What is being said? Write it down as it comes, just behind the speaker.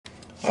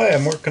Hi,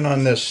 I'm working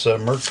on this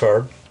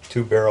Mercarb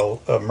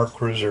 2-barrel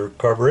Mercruiser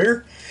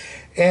carburetor,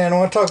 and I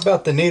want to talk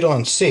about the needle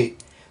and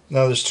seat.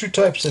 Now there's two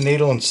types of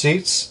needle and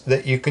seats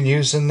that you can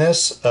use in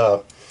this.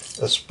 A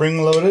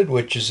spring-loaded,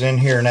 which is in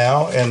here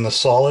now, and the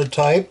solid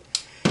type.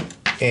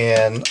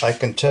 And I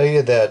can tell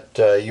you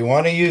that you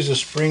want to use a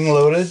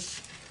spring-loaded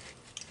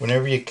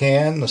whenever you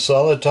can. The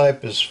solid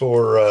type is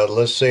for,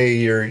 let's say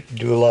you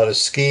do a lot of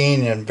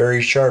skiing and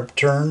very sharp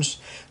turns,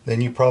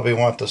 then you probably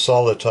want the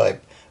solid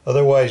type.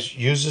 Otherwise,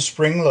 use a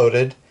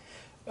spring-loaded.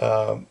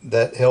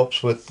 That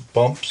helps with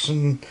bumps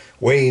and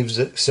waves,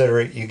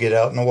 etc. you get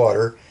out in the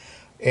water.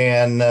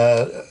 And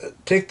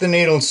take the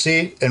needle and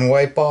seat and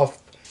wipe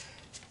off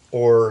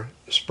or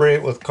spray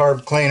it with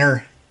carb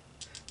cleaner.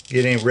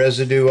 Get any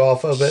residue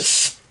off of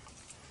it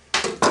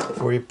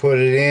before you put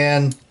it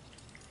in.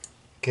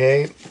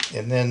 Okay,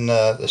 and then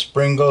the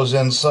spring goes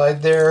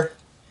inside there,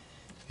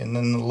 and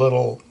then the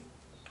little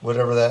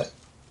whatever that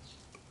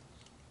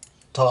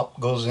top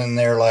goes in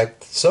there like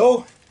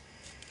so,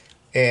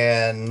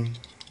 and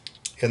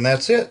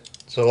that's it.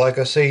 So like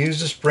I say, use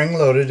the spring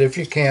loaded if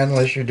you can,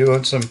 unless you're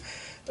doing some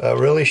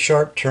really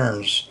sharp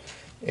turns,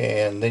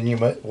 and then you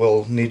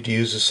will need to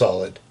use a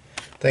solid.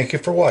 Thank you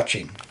for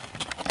watching.